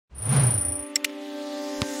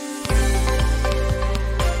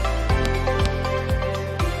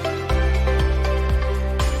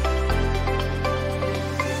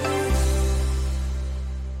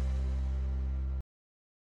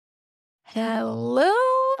Hello,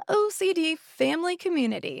 OCD Family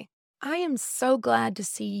Community. I am so glad to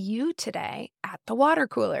see you today at the water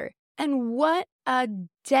cooler. And what a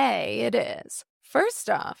day it is. First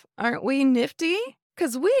off, aren't we nifty?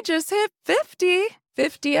 Because we just hit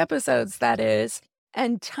 50 episodes, that is.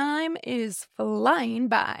 And time is flying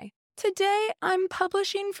by. Today, I'm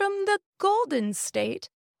publishing from the Golden State,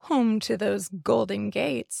 home to those Golden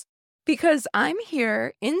Gates, because I'm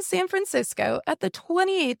here in San Francisco at the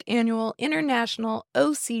 28th Annual International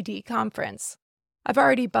OCD Conference. I've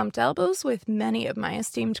already bumped elbows with many of my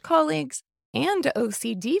esteemed colleagues and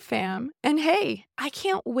OCD fam, and hey, I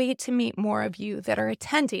can't wait to meet more of you that are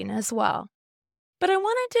attending as well. But I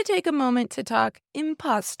wanted to take a moment to talk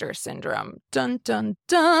imposter syndrome. Dun, dun,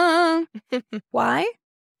 dun. Why?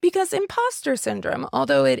 Because imposter syndrome,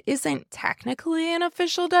 although it isn't technically an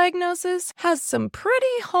official diagnosis, has some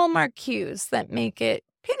pretty hallmark cues that make it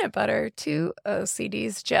peanut butter to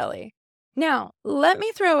OCD's jelly. Now, let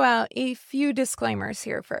me throw out a few disclaimers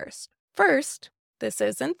here first. First, this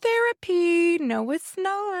isn't therapy. No, it's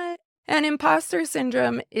not. And imposter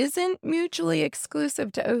syndrome isn't mutually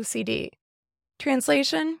exclusive to OCD.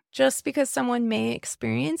 Translation, just because someone may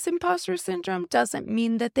experience imposter syndrome doesn't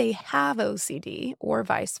mean that they have OCD or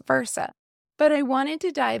vice versa. But I wanted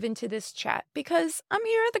to dive into this chat because I'm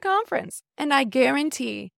here at the conference and I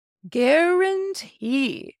guarantee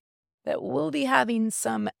that we'll be having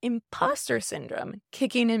some imposter syndrome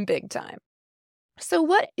kicking in big time. So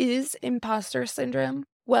what is imposter syndrome?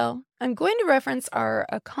 Well, I'm going to reference our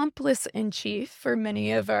accomplice-in-chief for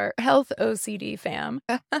many of our health OCD fam,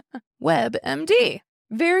 WebMD.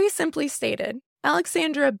 Very simply stated,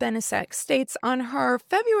 Alexandra Benisek states on her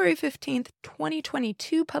February 15th,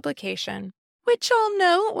 2022 publication, which I'll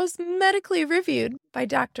note was medically reviewed by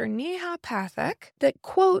Dr. Neha Pathak, that,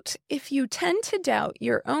 quote, if you tend to doubt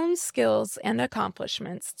your own skills and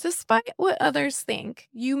accomplishments despite what others think,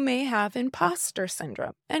 you may have imposter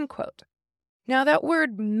syndrome, end quote. Now, that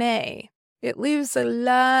word may, it leaves a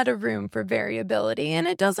lot of room for variability, and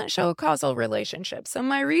it doesn't show a causal relationship. So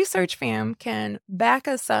my research fam can back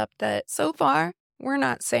us up that so far, we're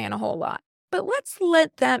not saying a whole lot. But let's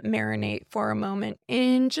let that marinate for a moment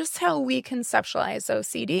in just how we conceptualize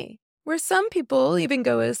OCD, where some people even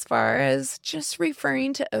go as far as just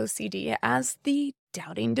referring to OCD as the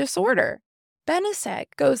doubting disorder. Benisek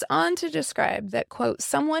goes on to describe that, quote,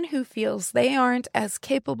 someone who feels they aren't as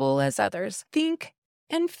capable as others think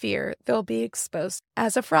and fear they'll be exposed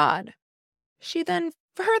as a fraud. She then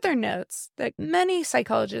further notes that many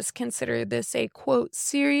psychologists consider this a, quote,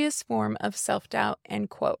 serious form of self-doubt,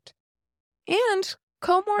 end quote. And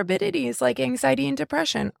comorbidities like anxiety and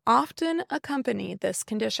depression often accompany this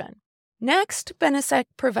condition. Next, Benisek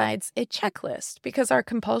provides a checklist because our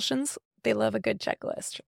compulsions, they love a good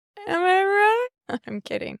checklist. Am I right? I'm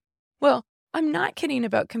kidding. Well, I'm not kidding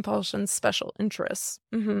about compulsion's special interests.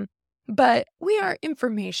 But we are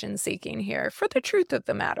information seeking here for the truth of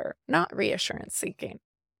the matter, not reassurance seeking.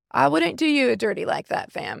 I wouldn't do you a dirty like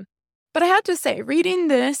that, fam. But I have to say, reading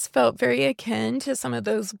this felt very akin to some of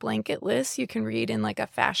those blanket lists you can read in like a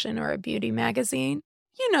fashion or a beauty magazine.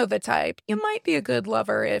 You know the type. You might be a good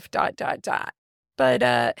lover if ... But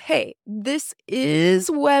hey, this is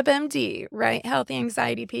WebMD, right? Healthy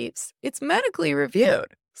anxiety peeps. It's medically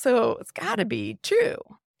reviewed, so it's gotta be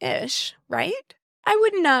true-ish, right? I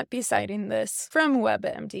would not be citing this from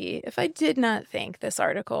WebMD if I did not think this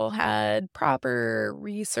article had proper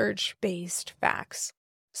research-based facts.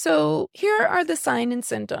 So here are the signs and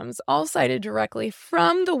symptoms, all cited directly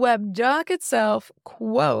from the web doc itself.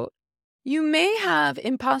 Quote, you may have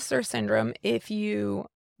imposter syndrome if you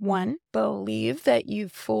 1. Believe that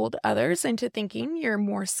you've fooled others into thinking you're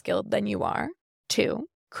more skilled than you are. 2.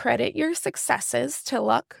 Credit your successes to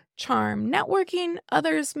luck, charm, networking,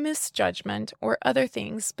 others' misjudgment, or other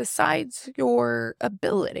things besides your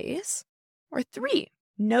abilities. Or 3.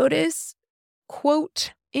 Notice,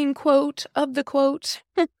 quote, in quote, of the quote,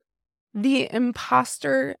 the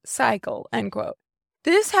imposter cycle, end quote.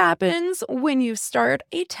 This happens when you start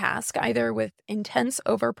a task either with intense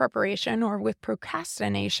over-preparation or with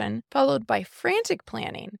procrastination, followed by frantic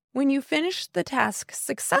planning. When you finish the task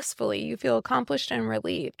successfully, you feel accomplished and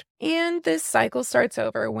relieved. And this cycle starts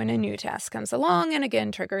over when a new task comes along and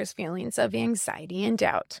again triggers feelings of anxiety and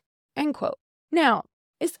doubt. End quote. Now,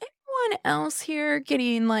 is anyone else here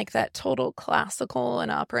getting like that total classical and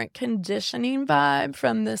operant conditioning vibe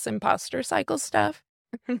from this imposter cycle stuff?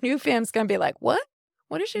 New fam's gonna be like, what?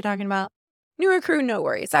 What is she talking about? Newer crew, no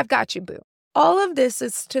worries. I've got you, boo. All of this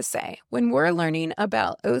is to say, when we're learning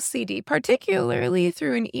about OCD, particularly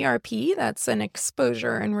through an ERP, that's an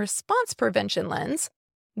exposure and response prevention lens,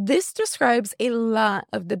 This describes a lot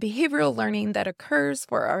of the behavioral learning that occurs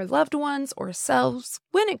for our loved ones or selves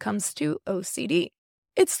when it comes to OCD.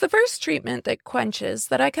 It's the first treatment that quenches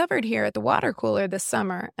that I covered here at the water cooler this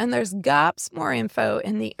summer, and there's gobs more info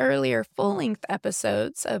in the earlier full-length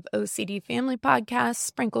episodes of OCD Family podcasts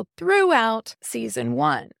sprinkled throughout Season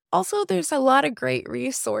 1. Also, there's a lot of great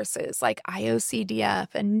resources like IOCDF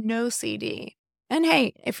and NoCD. And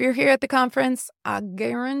hey, if you're here at the conference, I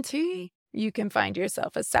guarantee you can find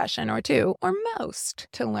yourself a session or two, or most,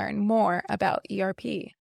 to learn more about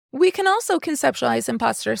ERP. We can also conceptualize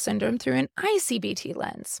imposter syndrome through an ICBT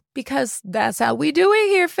lens, because that's how we do it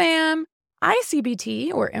here, fam.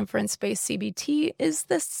 ICBT, or inference-based CBT, is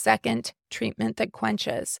the second treatment that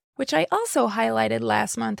quenches, which I also highlighted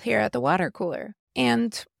last month here at the water cooler,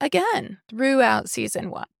 and again throughout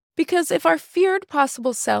Season 1. Because if our feared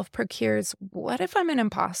possible self procures, what if I'm an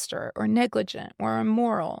imposter, or negligent, or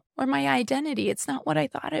immoral, or my identity, it's not what I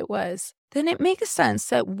thought it was, then it makes sense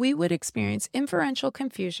that we would experience inferential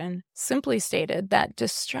confusion, simply stated, that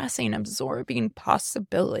distressing, absorbing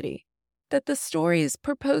possibility. That the stories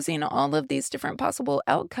proposing all of these different possible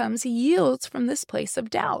outcomes yields from this place of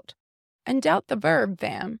doubt. And doubt the verb,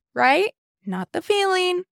 fam, right? Not the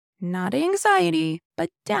feeling, not anxiety,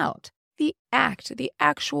 but doubt. The act, the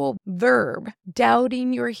actual verb,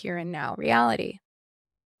 doubting your here and now reality.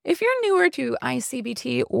 If you're newer to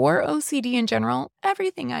ICBT or OCD in general,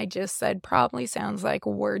 everything I just said probably sounds like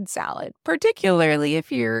word salad, particularly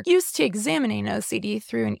if you're used to examining OCD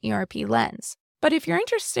through an ERP lens. But if you're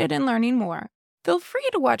interested in learning more, feel free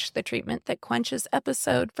to watch the Treatment That Quenches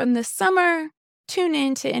episode from this summer. Tune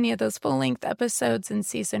in to any of those full-length episodes in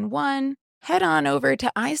Season 1. Head on over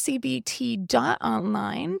to icbt.online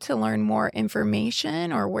to learn more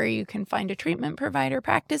information or where you can find a treatment provider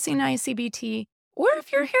practicing ICBT. Or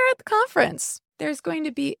if you're here at the conference, there's going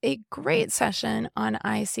to be a great session on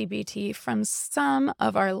ICBT from some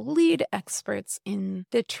of our lead experts in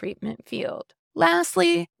the treatment field.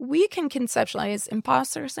 Lastly, we can conceptualize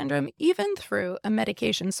imposter syndrome even through a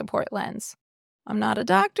medication support lens. I'm not a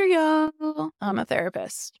doctor, y'all. I'm a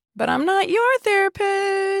therapist. But I'm not your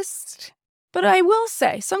therapist. But I will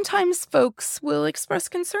say, sometimes folks will express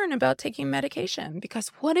concern about taking medication because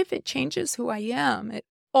what if it changes who I am? It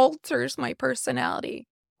alters my personality.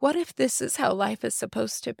 What if this is how life is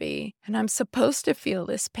supposed to be, and I'm supposed to feel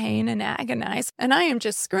this pain and agonize, and I am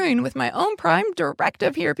just screwing with my own prime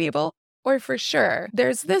directive here, people? Or for sure,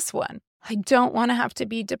 there's this one. I don't want to have to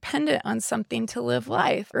be dependent on something to live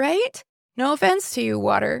life, right? No offense to you,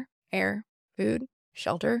 water, air, food,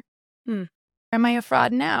 shelter. Am I a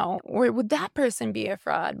fraud now? Or would that person be a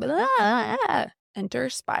fraud? Blah. Enter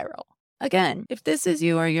spiral. Again, if this is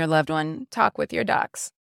you or your loved one, talk with your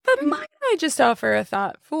docs. But might I just offer a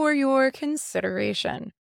thought for your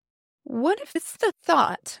consideration? What if it's the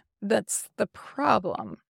thought that's the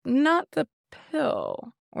problem, not the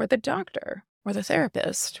pill, or the doctor, or the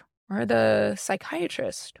therapist, or the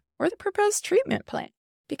psychiatrist, or the proposed treatment plan?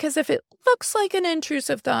 Because if it looks like an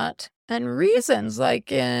intrusive thought and reasons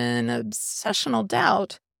like an obsessional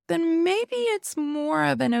doubt, then maybe it's more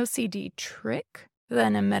of an OCD trick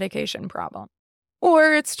than a medication problem.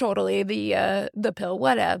 Or it's totally the pill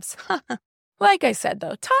whatevs. Like I said,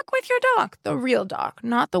 though, talk with your doc, the real doc,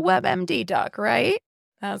 not the WebMD doc, right?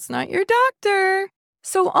 That's not your doctor.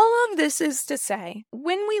 So all of this is to say,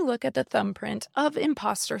 when we look at the thumbprint of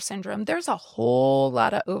imposter syndrome, there's a whole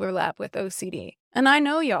lot of overlap with OCD. And I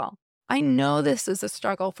know y'all, I know this is a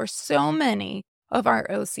struggle for so many of our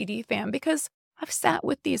OCD fam because I've sat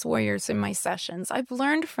with these warriors in my sessions. I've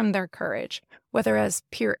learned from their courage, whether as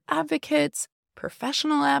peer advocates,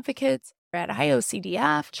 professional advocates, at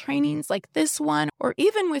IOCDF trainings like this one, or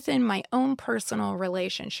even within my own personal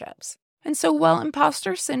relationships. And so while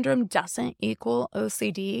imposter syndrome doesn't equal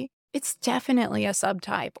OCD, it's definitely a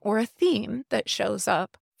subtype or a theme that shows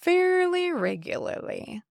up fairly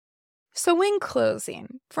regularly. So in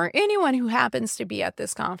closing, for anyone who happens to be at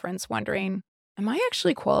this conference wondering, am I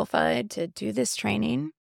actually qualified to do this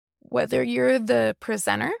training? Whether you're the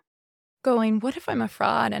presenter, going, what if I'm a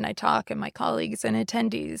fraud and I talk and my colleagues and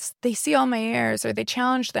attendees, they see all my errors or they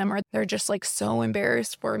challenge them or they're just like so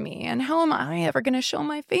embarrassed for me. And how am I ever going to show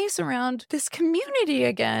my face around this community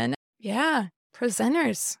again? Yeah,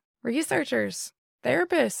 presenters, researchers,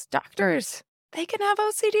 therapists, doctors, they can have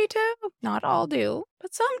OCD too. Not all do,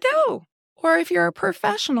 but some do. Or if you're a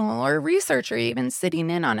professional or a researcher even sitting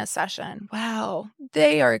in on a session, wow,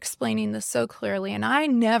 they are explaining this so clearly, and I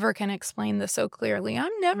never can explain this so clearly.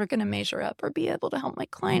 I'm never going to measure up or be able to help my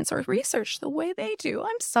clients or research the way they do.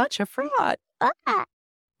 I'm such a fraud.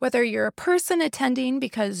 Whether you're a person attending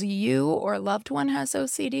because you or a loved one has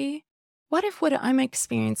OCD, What if what I'm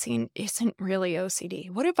experiencing isn't really OCD?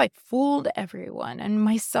 What if I fooled everyone and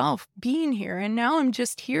myself being here and now I'm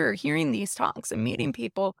just here hearing these talks and meeting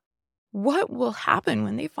people? What will happen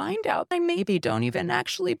when they find out I maybe don't even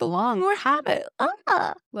actually belong or have it?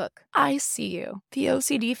 Look, I see you. The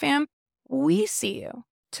OCD fam, we see you.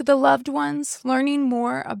 To the loved ones learning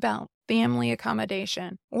more about family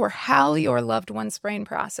accommodation or how your loved one's brain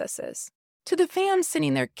processes. To the fam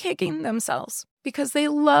sitting there kicking themselves because they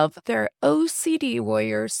love their OCD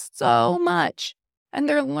warriors so much and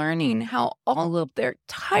they're learning how all of their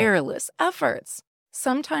tireless efforts,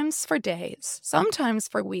 sometimes for days, sometimes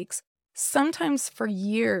for weeks, sometimes for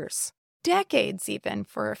years, decades even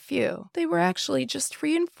for a few, they were actually just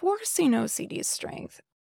reinforcing OCD's strength.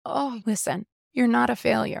 Oh, listen, you're not a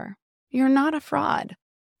failure. You're not a fraud.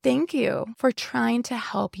 Thank you for trying to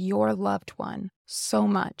help your loved one so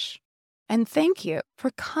much. And thank you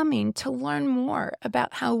for coming to learn more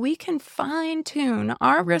about how we can fine-tune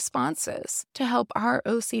our responses to help our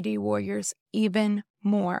OCD warriors even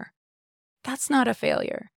more. That's not a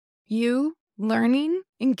failure. You learning,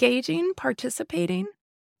 engaging, participating,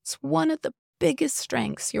 it's one of the biggest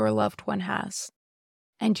strengths your loved one has.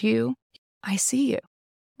 And you, I see you.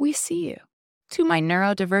 We see you. To my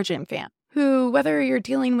neurodivergent fam, who, whether you're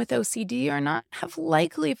dealing with OCD or not, have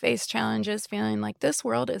likely faced challenges feeling like this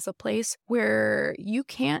world is a place where you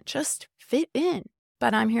can't just fit in.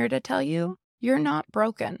 But I'm here to tell you, you're not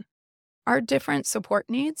broken. Our different support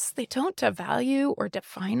needs, they don't devalue or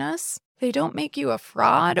define us. They don't make you a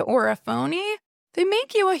fraud or a phony. They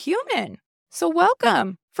make you a human. So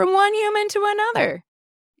welcome from one human to another.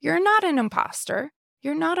 You're not an imposter.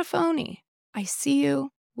 You're not a phony. I see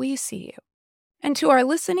you. We see you. And to our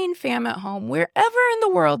listening fam at home, wherever in the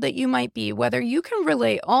world that you might be, whether you can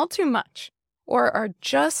relate all too much or are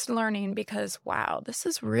just learning because, wow, this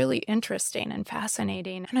is really interesting and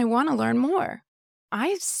fascinating and I want to learn more.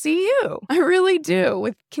 I see you. I really do.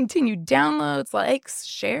 With continued downloads, likes,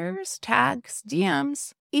 shares, tags,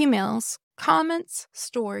 DMs, emails, comments,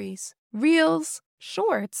 stories, reels,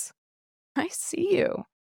 shorts. I see you.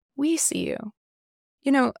 We see you.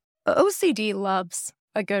 You know, OCD loves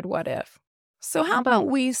a good what if. So how about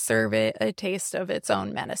we serve it a taste of its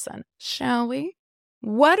own medicine, shall we?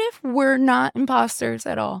 What if we're not imposters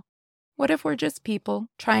at all? What if we're just people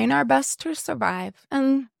trying our best to survive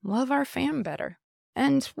and love our fam better?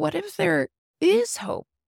 And what if there is hope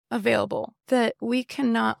available that we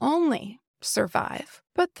can not only survive,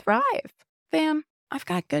 but thrive? Fam, I've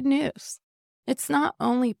got good news. It's not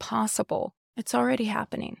only possible, it's already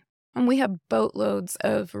happening. And we have boatloads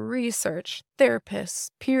of research,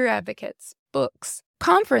 therapists, peer advocates, books,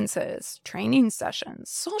 conferences, training sessions,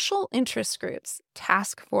 social interest groups,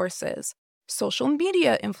 task forces, social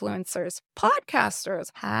media influencers,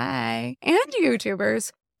 podcasters, and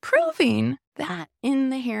YouTubers proving that in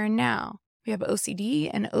the here and now. We have OCD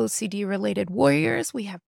and OCD-related warriors. We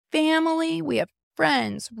have family. We have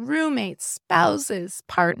friends, roommates, spouses,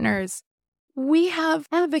 partners. We have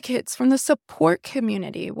advocates from the support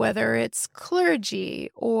community, whether it's clergy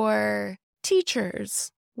or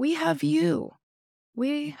teachers. We have you.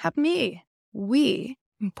 We have me. We,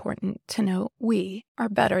 important to note, we are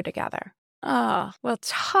better together. Well,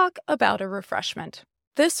 talk about a refreshment.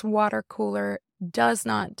 This water cooler does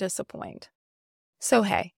not disappoint. So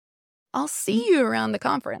hey, I'll see you around the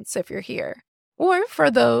conference if you're here. Or for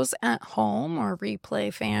those at home or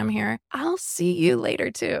replay fam here, I'll see you later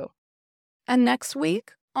too. And next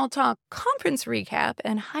week, I'll talk conference recap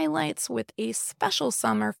and highlights with a special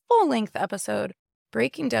summer full-length episode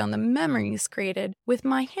breaking down the memories created with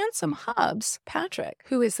my handsome hubs, Patrick,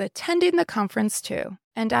 who is attending the conference too.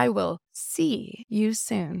 And I will see you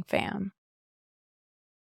soon, fam.